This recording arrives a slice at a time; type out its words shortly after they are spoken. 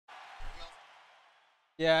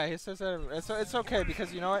Yeah, he says that. It's okay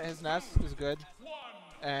because you know what? His Ness is good,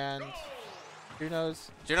 and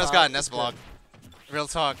Juneau's got a Ness is good. block. Real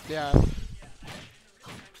talk. Yeah.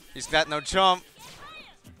 He's got no jump.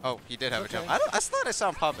 Oh, he did have a jump. Okay. I thought I saw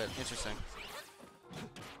him pop it. Interesting.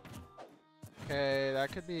 Okay,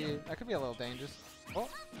 that could be a little dangerous. Oh.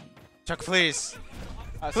 Chuck, please.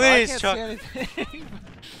 Please, Please, so Chuck. I can't see anything.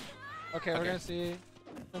 Okay, we're Okay. gonna see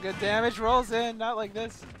some good damage. Rolls in, not like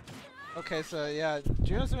this. Okay, so yeah,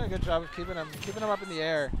 Juneau's doing a good job of keeping him up in the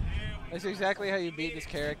air. That's exactly how you beat this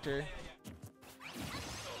character.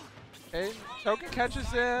 Okay, Choken catches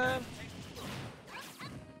him.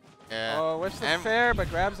 Yeah. Oh, whiffs the And fair, but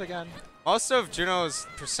grabs again. most of Juneau's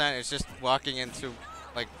percent is just walking into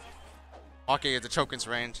Choken's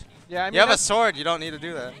range. Yeah, I mean You have a sword. You don't need to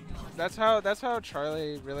do that. that's how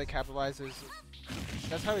Charlie really capitalizes.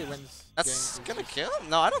 That's how he wins. That's games. gonna kill him?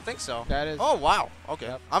 No, I don't think so. That is. Oh wow. Okay.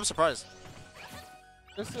 Yep. I'm surprised.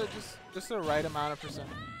 Just the right amount of percent.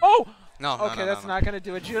 Oh. No. Okay, no, that's no. not gonna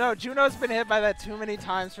do it. Juno's been hit by that too many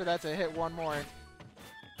times for that to hit one more.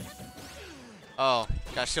 Oh,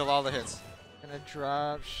 gotta shield all the hits. Gonna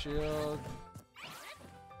drop shield.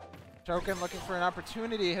 Choken looking for an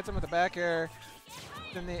opportunity. Hits him with the back air.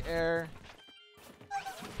 In the air.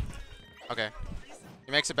 Okay.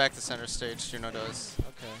 He makes it back to center stage. Juneau does.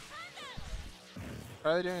 Okay.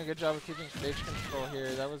 Probably doing a good job of keeping stage control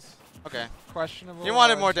here. That was Okay. questionable. You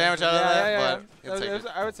wanted more damage out of that, yeah. but you'll take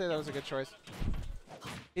it. I would say that was a good choice.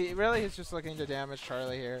 He's just looking to damage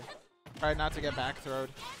Charlie here. Try not to get back throwed.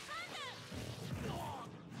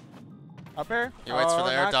 Up air? He waits for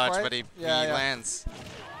the air not dodge, quite. but he Yeah. lands.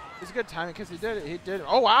 It's good timing because he did it. He did.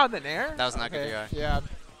 Oh wow, in the air. That was not good Okay, DI. Yeah,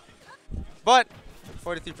 But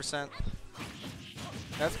 43%.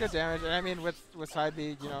 that's good damage. And I mean, with side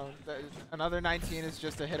B, you know, another 19 is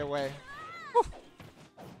just a hit away. Whew.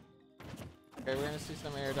 Okay, we're gonna see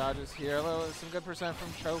some air dodges here. Some good percent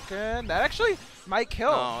from Choken. That actually might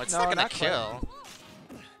kill. No, it's not gonna quite. kill.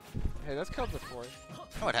 Hey, that's killed before.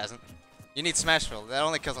 No, it hasn't. You need Smashville. That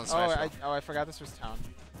only kills on Smashville. I forgot this was town.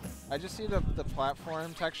 I just see the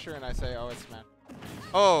platform texture and I say, oh, it's Smash.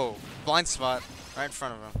 Oh, blind spot right in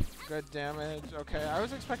front of him. Good damage. Okay, I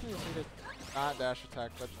was expecting to see the not dash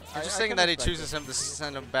attack, but I'm just I thinking can that he respect chooses it. him to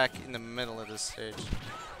send him back in the middle of this stage.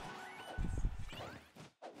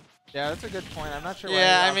 Yeah, that's a good point. I'm not sure why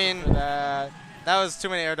Yeah, he I opted mean, for that. that was too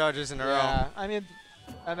many air dodges in a Yeah, row. I mean,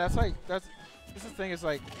 and this is the thing is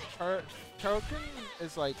like, Choken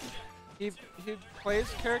is like, he plays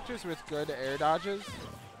characters with good air dodges,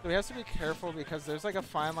 so he has to be careful because there's like a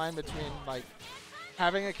fine line between like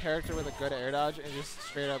having a character with a good air dodge and just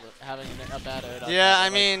straight up having a bad air dodge. Yeah, I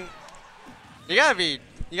Like, mean, you gotta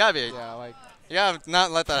yeah, like,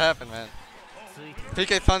 not let that happen, man.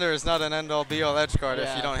 PK Thunder is not an end-all be-all edge card if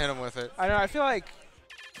Yeah. you don't hit him with it. I don't know. I feel like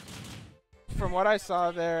from what I saw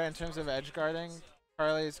there in terms of edge guarding,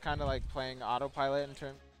 Charlie's kind of like playing autopilot in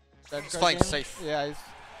terms of edge He's guard playing game. safe. Yeah,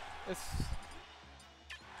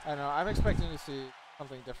 I don't know. I'm expecting to see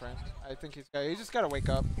something different. I think he just got to wake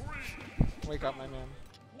up. Wake up, my man.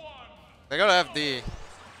 They gotta have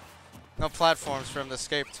no platforms for him to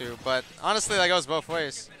escape to, but honestly, that goes both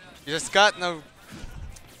ways. You just got no.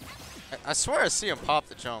 I swear I see him pop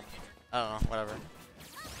the jump. I don't know, whatever.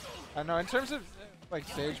 I know. In terms of like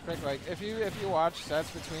stage pick, like if you watch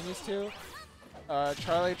sets between these two,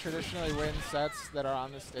 Charlie traditionally wins sets that are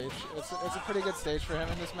on the stage. It's a pretty good stage for him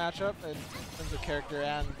in this matchup in terms of character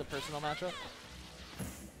and the personal matchup.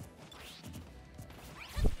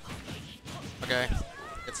 Okay,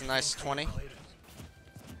 it's a nice 20.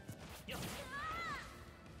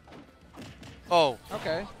 Oh,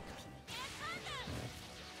 Okay.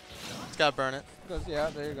 it's gotta burn it. Yeah,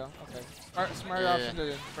 there you go. Okay. Smart Yeah, option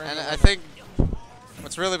to burn And the I limit. think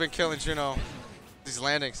what's really been killing Juneau, these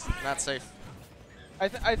landings, not safe. I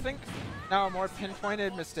think now a more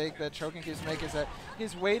pinpointed mistake that Choken keeps making is that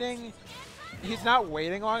he's waiting. He's not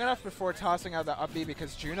waiting long enough before tossing out the up B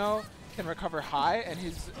because Juneau can recover high, and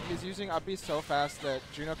he's using up B so fast that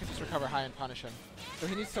Juneau can just recover high and punish him. So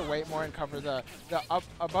he needs to wait more and cover the up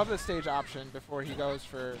above the stage option before he goes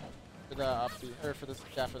for the up B or for the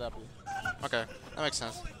up B. Okay, that makes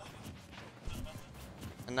sense.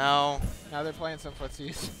 And now Now they're playing some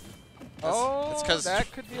footsies. it's 'cause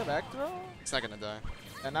that could be a back throw. it's not gonna die.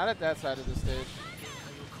 And not at that side of the stage.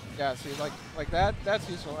 Yeah, see, like that's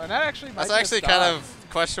useful. And that actually might That's be a actually kind stop. of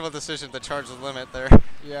questionable decision to charge the limit there.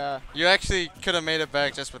 Yeah, You actually could have made it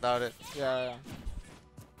back just without it. yeah.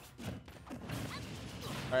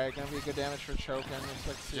 Alright, gonna be good damage for Choken.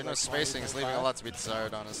 Juneau's spacing is leaving a lot to be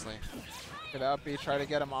desired, honestly. Good up B, try to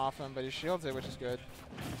get him off him, but he shields it, which is good.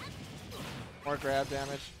 More grab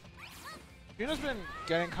damage. Juneau's been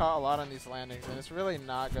getting caught a lot on these landings, and it's really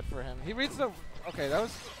not good for him. He reads the... Okay, that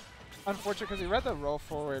was unfortunate because he read the roll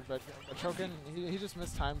forward, but Choken, he just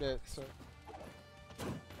mistimed it, so...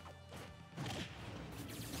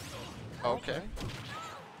 Okay.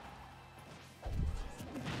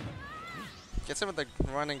 Gets him with the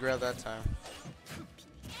run and grab that time.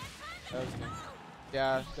 That was good.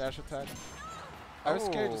 Yeah, dash attack. I was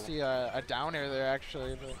scared to see a down air there,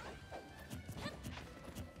 actually, but...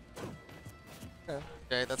 Okay.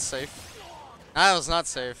 Okay, that's safe. That was not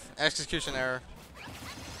safe. Execution error.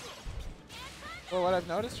 Well, what I've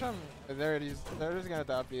noticed from... There it is going to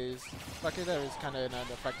the up B. He's lucky that he's kind of in an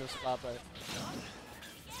effective spot, but...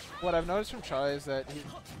 What I've noticed from Charlie is that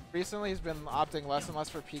recently he's been opting less and less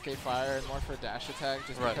for PK fire and more for dash attack,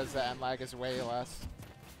 just because the end lag is way less.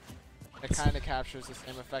 It kind of captures the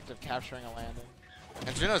same effect of capturing a landing.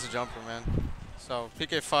 And Juneau's a jumper, man. So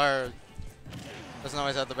PK fire doesn't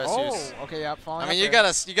always have the best use. Okay, yeah, falling. I mean, you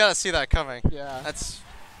gotta see that coming. Yeah.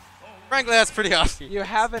 Frankly, that's pretty obvious. You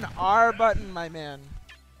have an R button, my man.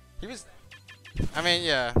 He was. I mean,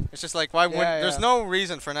 yeah. It's just like, why would? There's no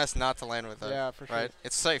reason for Ness not to land with it. Yeah, for sure. Right?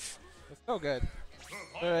 It's safe. It's so good.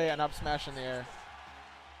 Literally an up smash in the air.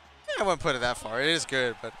 Yeah, I wouldn't put it that far. It is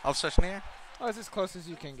good, but up smash in the air. Oh, it's as close as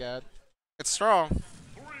you can get. It's strong.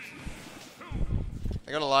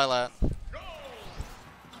 I got a Lilat.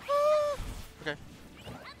 Okay.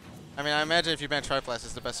 I mean, I imagine if you ban Triplast,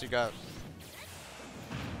 it's the best you got.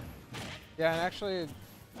 Yeah, and actually,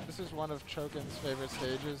 this is one of Choken's favorite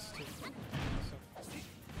stages. So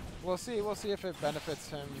we'll see if it benefits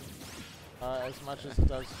him as much as it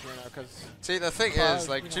does Juneau. Because see, the thing is,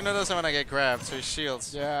 like, Juneau doesn't want to get grabbed, so he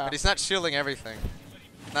shields. Yeah. But he's not shielding everything.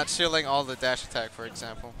 Not shielding all the dash attack, for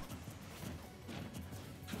example.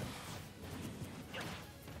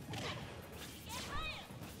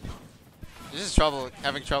 He's just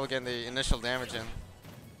having trouble getting the initial damage in.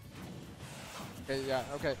 Okay, yeah,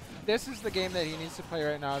 okay. This is the game that he needs to play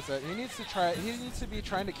right now. Is that he needs to be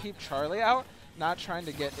trying to keep Charlie out, not trying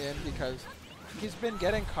to get in, because he's been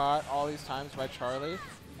getting caught all these times by Charlie,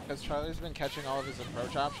 because Charlie's been catching all of his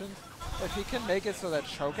approach options. If he can make it so that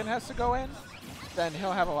Choken has to go in, then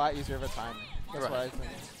he'll have a lot easier of a time. That's what I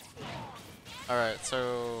think. Alright,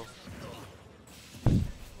 so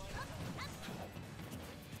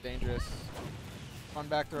dangerous. One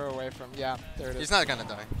back throw away from, yeah, there it is. He's not gonna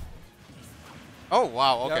die. Oh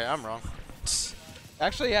wow, okay, Yep. I'm wrong.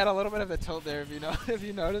 Actually, he had a little bit of a tilt there, if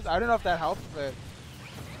you noticed. I don't know if that helped, but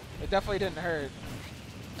it definitely didn't hurt.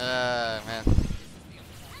 Man.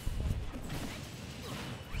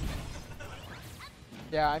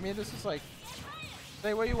 Yeah, I mean, this is like,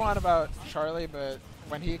 say what you want about Charlie, but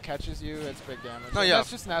when he catches you, it's big damage. No, And yeah.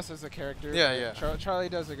 That's just Ness as a character. Yeah, yeah. Charlie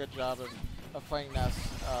does a good job of playing Ness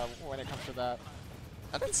when it comes to that.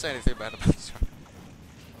 I didn't say anything bad about this one.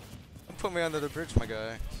 Don't put me under the bridge, my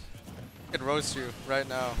guy. I could roast you right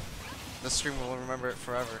now. The stream will remember it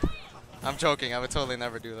forever. I'm joking, I would totally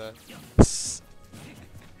never do that.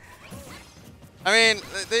 I mean,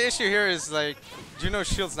 the issue here is, like, Juneau's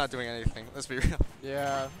shield's not doing anything, let's be real.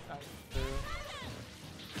 Yeah, that's true.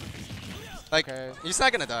 Like, Okay. he's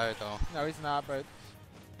not gonna die, though. No, he's not, but,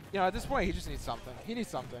 at this point, he just needs something. He needs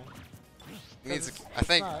something. I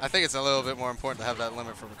think it's a little bit more important to have that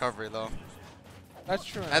limit for recovery, though. That's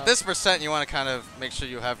true enough. At this percent, you want to kind of make sure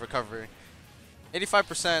you have recovery.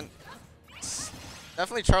 85%,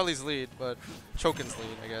 definitely Charlie's lead, but Choken's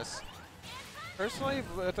lead, I guess. Personally,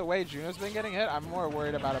 with the way Juneau's been getting hit, I'm more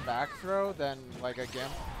worried about a back throw than like a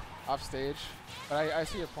gimp off stage. But I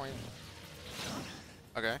see your point.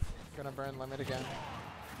 Okay. Gonna burn limit again.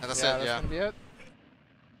 And that's Yeah, it, that's yeah. gonna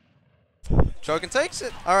be it. Choken takes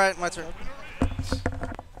it. All right, my turn.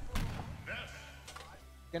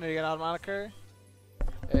 Gonna get out of moniker.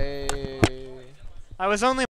 Hey. I was only